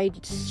on the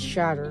right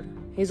shattered.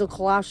 Hazel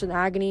collapsed in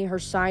agony, her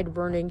side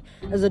burning,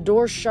 as the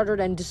doors shuddered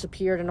and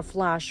disappeared in a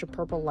flash of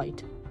purple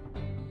light.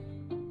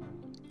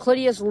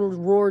 Clytius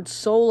roared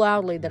so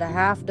loudly that a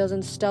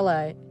half-dozen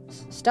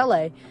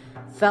stellae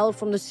fell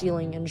from the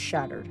ceiling and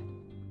shattered.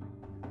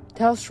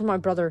 "That was for my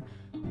brother,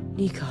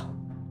 Nico,"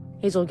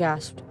 Hazel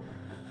gasped.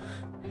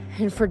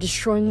 "And for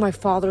destroying my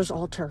father's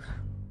altar."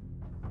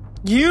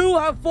 "You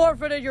have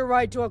forfeited your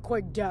right to a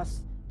quick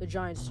death," the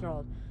giant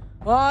snarled.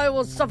 "I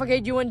will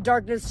suffocate you in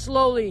darkness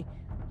slowly,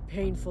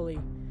 painfully.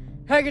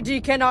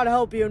 Hecate cannot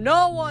help you.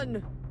 No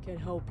one can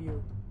help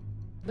you."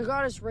 The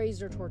goddess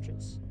raised her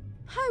torches.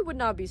 "I would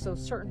not be so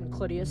certain,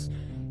 Clytius.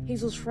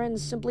 Hazel's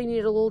friends simply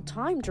needed a little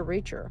time to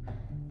reach her.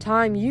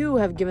 Time you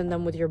have given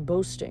them with your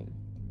boasting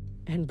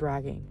and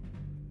bragging."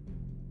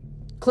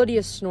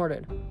 Clytius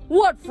snorted.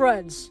 "What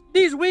friends?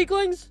 These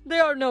weaklings? They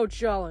are no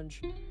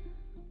challenge."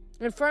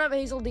 In front of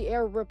Hazel, the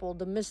air rippled,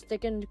 the mist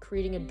thickened,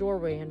 creating a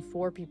doorway, and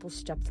 4 people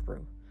stepped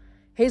through.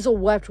 Hazel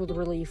wept with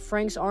relief.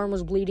 Frank's arm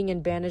was bleeding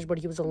and bandaged, but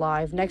he was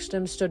alive. Next to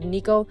him stood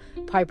Nico,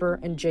 Piper,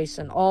 and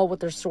Jason, all with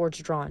their swords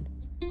drawn.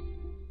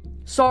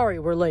 "Sorry,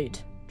 we're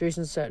late,"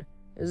 Jason said.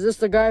 "Is this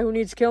the guy who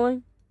needs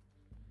killing?"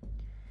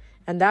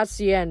 And that's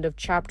the end of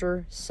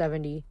chapter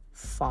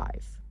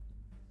 75.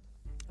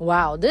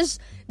 Wow, these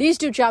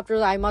 2 chapters,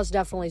 I must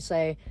definitely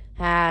say,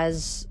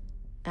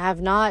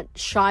 have not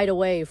shied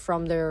away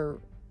from their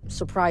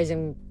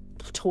surprising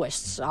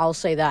twists. I'll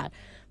say that.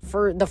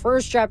 For the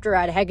first chapter,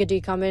 I had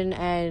Hecate come in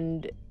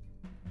and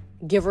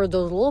give her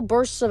those little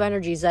bursts of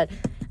energies that,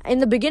 in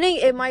the beginning,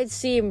 it might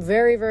seem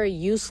very, very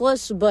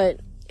useless, but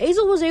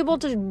Hazel was able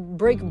to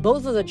break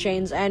both of the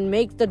chains and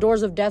make the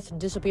doors of death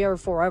disappear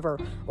forever,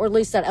 or at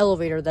least that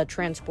elevator that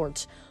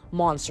transports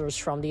monsters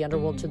from the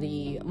underworld to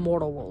the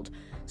mortal world.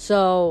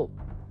 So,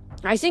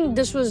 I think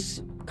this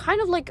was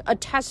kind of like a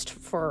test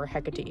for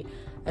Hecate,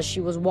 as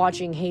she was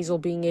watching Hazel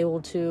being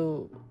able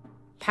to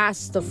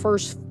pass the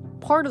first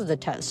part of the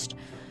test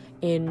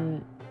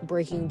in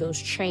breaking those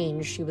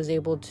chains. She was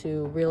able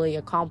to really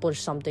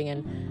accomplish something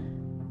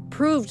and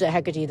prove to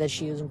Hecate that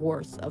she is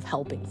worth of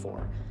helping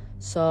for.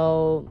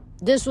 So,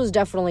 this was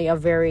definitely a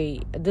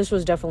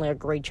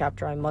great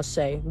chapter, I must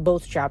say,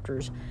 both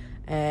chapters.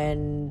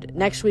 And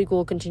next week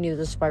we'll continue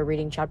this by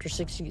reading chapter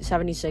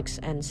 76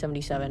 and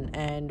 77,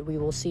 and we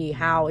will see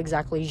how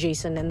exactly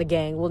Jason and the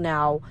gang will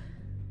now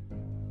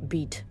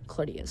beat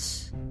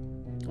Clytius.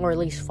 Or at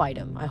least fight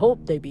him. I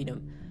hope they beat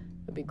him.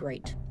 It'd be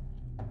great.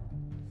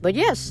 But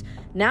yes,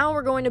 now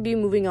we're going to be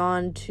moving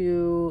on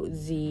to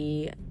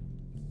the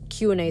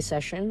Q&A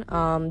session.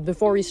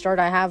 Before we start,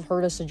 I have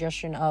heard a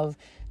suggestion of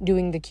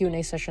doing the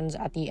Q&A sessions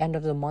at the end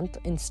of the month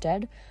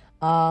instead.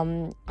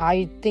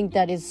 I think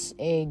that is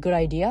a good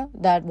idea.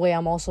 That way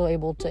I'm also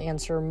able to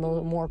answer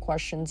more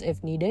questions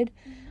if needed.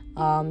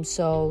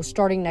 So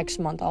starting next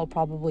month, I'll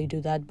probably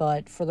do that.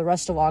 But for the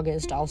rest of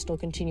August, I'll still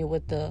continue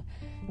with the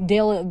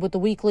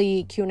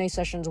weekly Q&A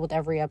sessions with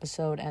every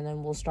episode. And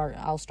then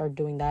I'll start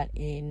doing that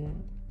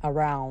in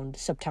around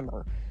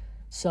September.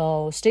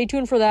 So stay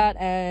tuned for that.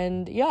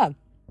 And yeah.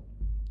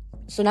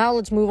 So now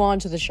let's move on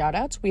to the shout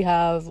outs. We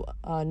have,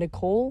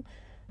 Nicole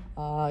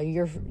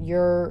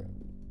Your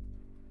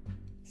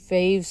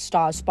fave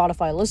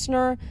Spotify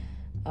listener,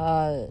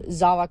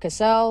 Zava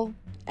Cassell,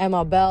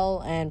 Emma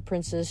Bell, and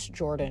Princess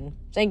Jordan.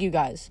 Thank you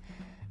guys.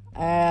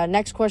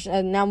 Next question,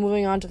 and now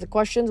moving on to the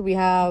questions, we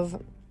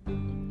have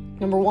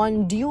number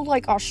 1, do you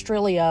like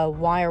Australia?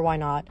 Why or why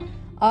not?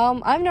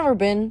 I've never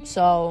been,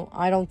 so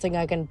I don't think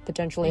I can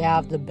potentially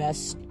have the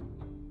best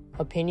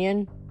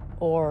opinion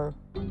or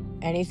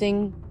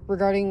anything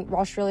regarding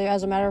Australia,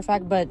 as a matter of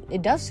fact, but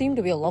it does seem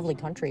to be a lovely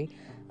country.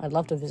 I'd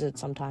love to visit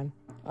sometime.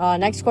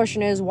 Next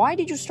question is, why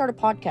did you start a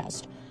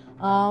podcast?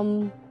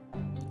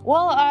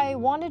 Well, I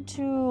wanted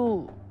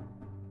to,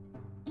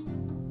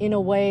 in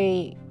a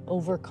way,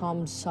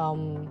 overcome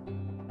some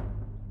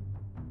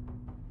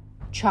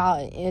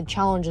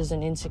challenges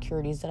and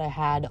insecurities that I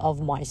had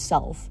of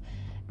myself.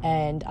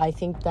 And I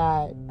think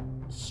that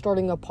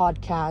starting a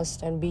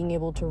podcast and being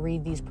able to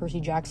read these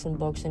Percy Jackson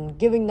books and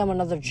giving them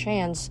another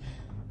chance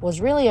was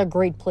really a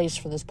great place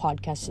for this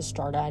podcast to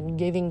start at, and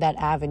giving that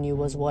avenue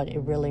was what it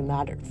really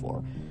mattered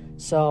for.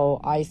 So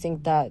I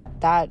think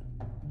that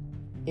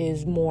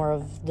is more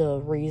of the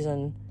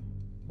reason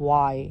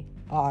why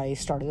I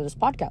started this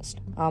podcast.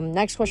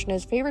 Next question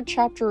is, favorite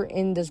chapter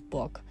in this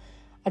book?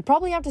 I'd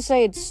probably have to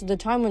say it's the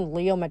time when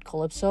Leo met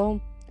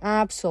Calypso.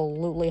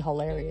 Absolutely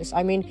hilarious.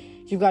 I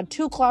mean, you've got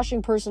 2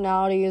 clashing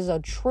personalities, a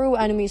true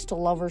enemies to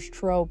lovers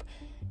trope.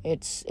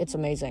 It's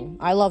amazing.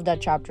 I love that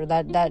chapter.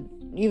 That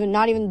even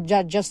not even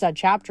just that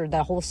chapter,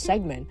 that whole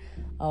segment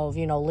of,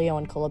 Leo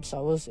and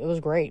Calypso. It was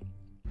great.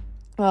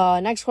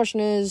 Next question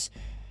is,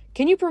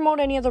 can you promote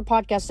any other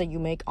podcasts that you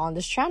make on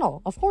this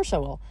channel? Of course I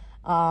will.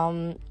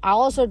 I'll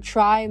also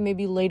try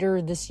maybe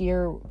later this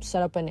year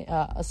set up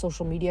a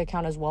social media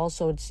account as well,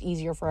 so it's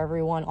easier for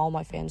everyone, all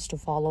my fans, to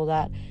follow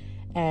that.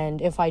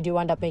 And if I do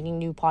end up making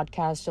new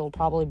podcasts, it'll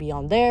probably be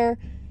on there.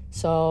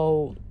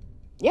 So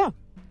yeah,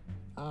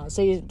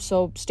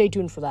 so stay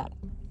tuned for that.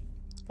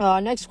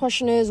 Next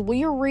question is, will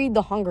you read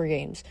The Hunger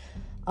Games?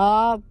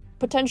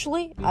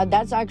 Potentially.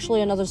 That's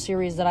actually another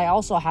series that I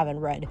also haven't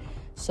read.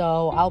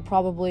 So I'll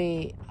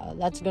probably,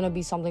 that's going to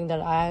be something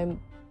that I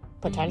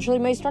potentially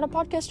may start a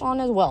podcast on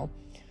as well.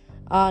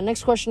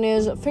 Next question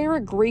is,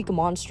 favorite Greek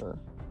monster?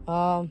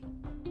 Probably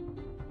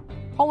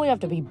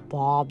have to be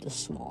Bob the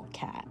Small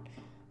Cat.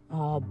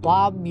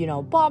 Bob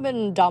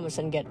and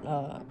Domison get,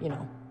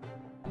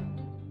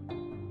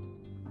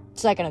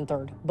 second and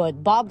third.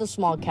 But Bob the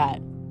Small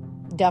Cat,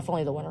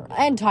 definitely the winner.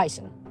 And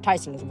Tyson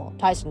as well.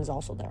 Tyson is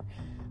also there.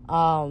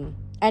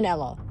 And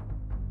Ella,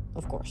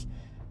 of course.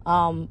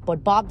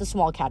 But Bob the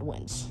Small Cat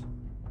wins.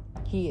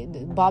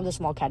 Bob the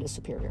Small Cat is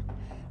superior.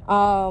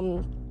 How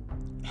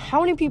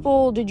many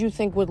people did you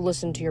think would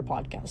listen to your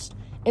podcast?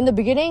 In the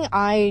beginning,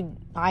 I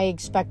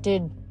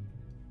expected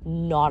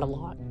not a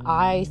lot.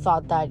 I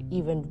thought that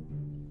even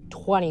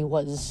 20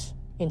 was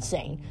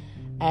insane.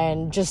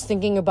 And just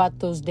thinking about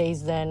those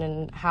days then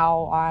and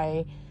how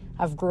I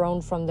have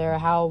grown from there,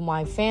 how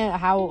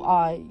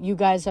you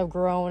guys have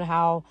grown,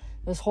 how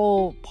this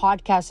whole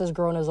podcast has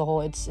grown as a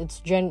whole.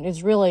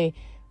 It's really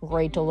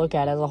great to look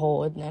at as a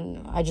whole,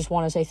 and I just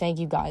want to say thank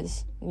you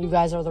guys. You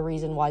guys are the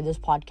reason why this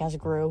podcast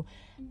grew,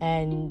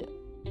 and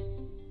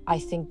I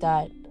think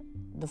that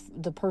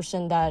the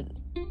person that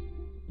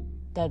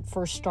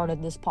first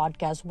started this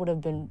podcast would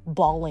have been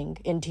bawling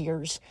in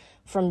tears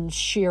from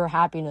sheer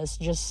happiness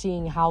just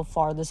seeing how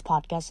far this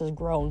podcast has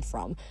grown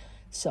from.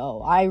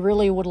 So I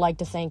really would like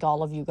to thank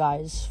all of you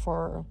guys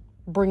for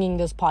bringing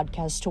this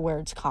podcast to where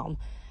it's come,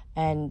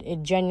 and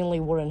it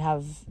genuinely wouldn't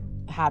have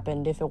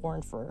happened if it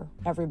weren't for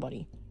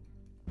everybody.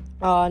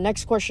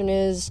 Next question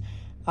is,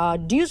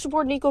 do you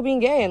support Nico being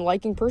gay and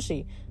liking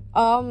Percy?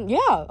 Yeah,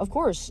 of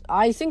course.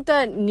 I think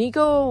that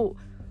Nico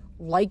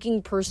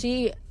liking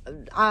Percy,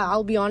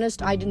 I'll be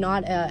honest, I did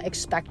not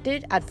expect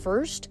it at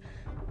first,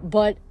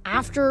 but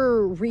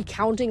after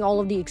recounting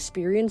all of the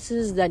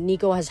experiences that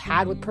Nico has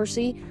had with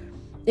Percy,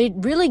 it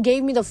really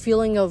gave me the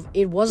feeling of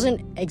it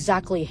wasn't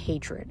exactly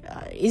hatred.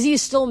 Is he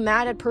still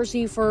mad at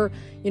Percy for,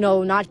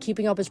 not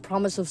keeping up his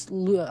promise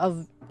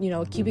of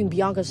keeping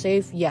Bianca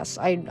safe? Yes,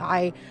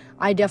 I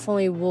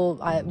definitely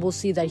will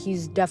see that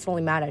he's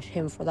definitely mad at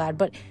him for that,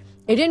 but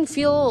it didn't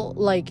feel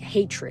like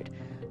hatred.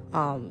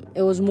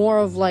 It was more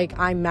of like,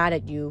 I'm mad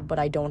at you, but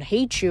I don't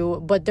hate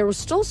you, but there was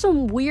still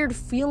some weird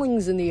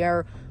feelings in the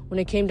air when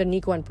it came to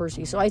Nico and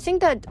Percy. So I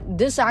think that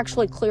this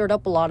actually cleared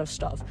up a lot of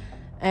stuff.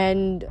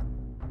 And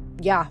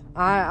yeah,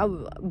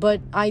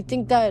 but I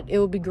think that it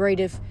would be great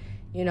if,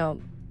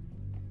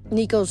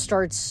 Nico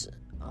starts,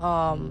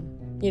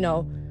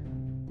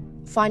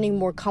 finding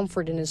more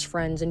comfort in his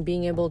friends and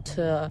being able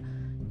to,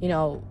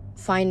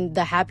 find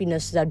the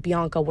happiness that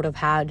Bianca would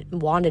have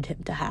wanted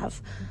him to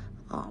have.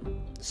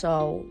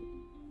 So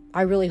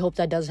I really hope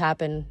that does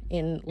happen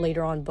in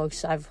later on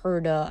books. I've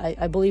heard,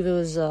 I believe it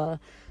was,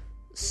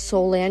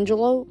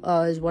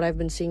 Solangelo, is what I've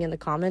been seeing in the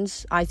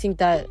comments. I think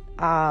that,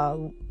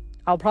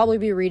 I'll probably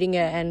be reading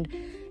it, and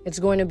it's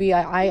going to be,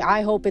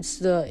 I hope it's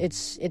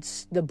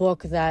the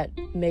book that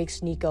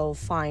makes Nico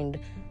find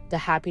the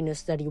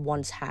happiness that he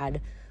once had,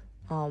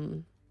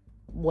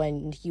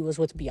 when he was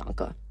with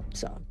Bianca.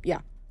 So,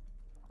 yeah.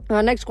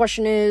 Next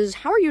question is,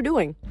 how are you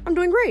doing? I'm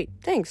doing great,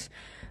 thanks.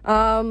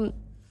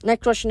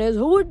 Next question is,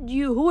 who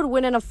would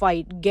win in a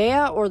fight,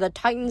 Gaia or the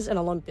Titans and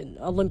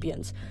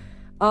Olympians?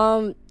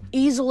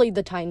 Easily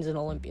the Titans and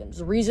Olympians.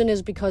 The reason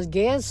is because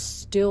Gaia's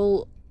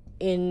still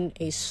in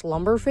a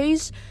slumber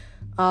phase.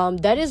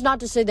 That is not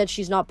to say that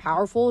she's not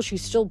powerful.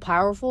 She's still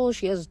powerful.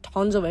 She has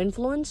tons of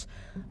influence.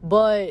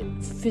 But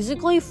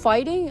physically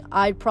fighting,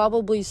 I'd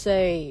probably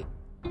say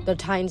the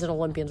Titans and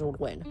Olympians would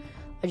win.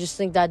 I just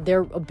think that their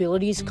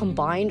abilities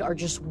combined are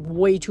just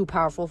way too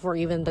powerful for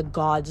even the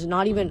gods.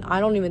 I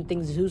don't even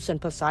think Zeus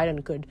and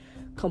Poseidon could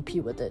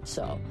compete with it.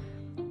 So,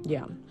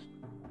 yeah.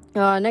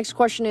 Next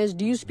question is,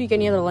 do you speak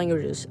any other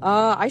languages?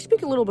 I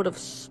speak a little bit of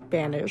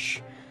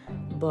Spanish,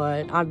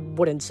 but I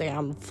wouldn't say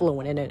I'm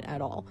fluent in it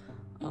at all.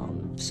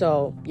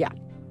 So, yeah.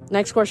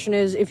 Next question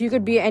is, if you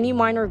could be any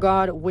minor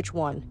god, which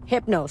one?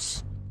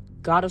 Hypnos,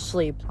 god of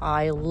sleep.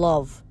 I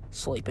love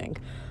sleeping.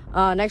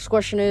 Next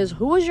question is,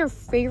 who is your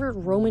favorite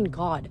Roman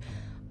god?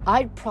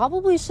 I'd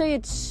probably say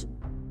it's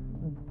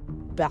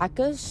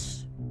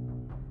Bacchus,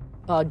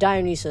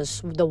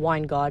 Dionysus, the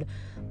wine god.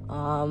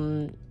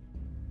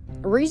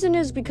 Reason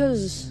is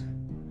because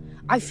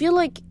I feel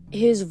like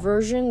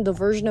the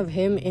version of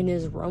him in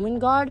his Roman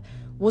god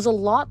was a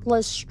lot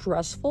less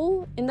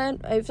stressful in that,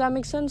 if that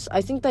makes sense.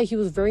 I think that he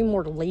was very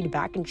more laid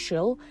back and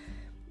chill.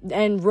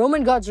 And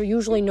Roman gods are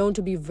usually known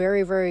to be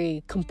very,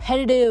 very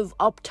competitive,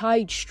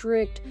 uptight,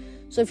 strict.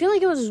 So I feel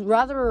like it was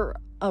rather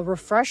a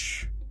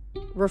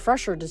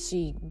refresher to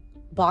see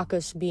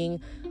Bacchus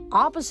being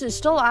opposite,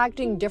 still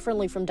acting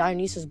differently from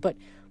Dionysus, but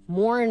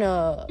more in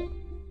a,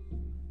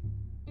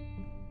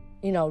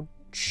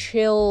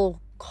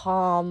 chill,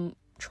 calm,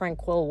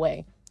 tranquil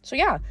way. So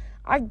yeah,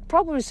 I'd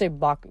probably say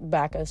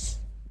Bacchus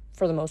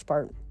for the most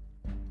part.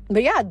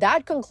 But yeah,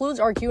 that concludes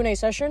our Q&A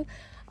session.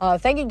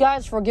 Thank you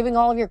guys for giving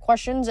all of your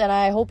questions, and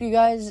I hope you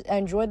guys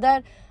enjoyed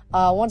that.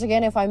 Once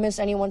again, if I miss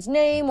anyone's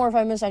name or if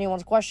I miss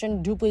anyone's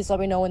question, do please let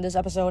me know in this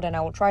episode, and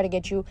I will try to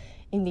get you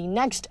in the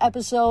next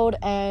episode.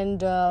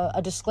 And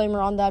a disclaimer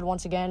on that,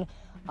 once again,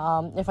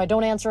 if I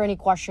don't answer any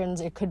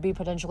questions, it could be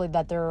potentially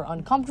that they're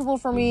uncomfortable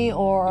for me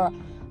or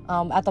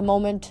at the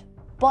moment,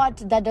 but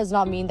that does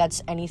not mean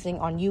that's anything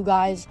on you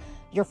guys.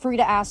 You're free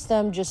to ask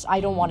them, just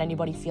I don't want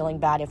anybody feeling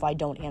bad if I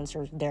don't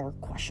answer their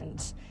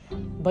questions.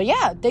 But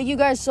yeah, thank you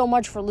guys so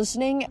much for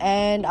listening,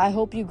 and I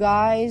hope you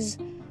guys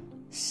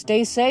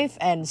stay safe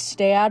and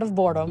stay out of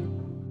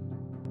boredom.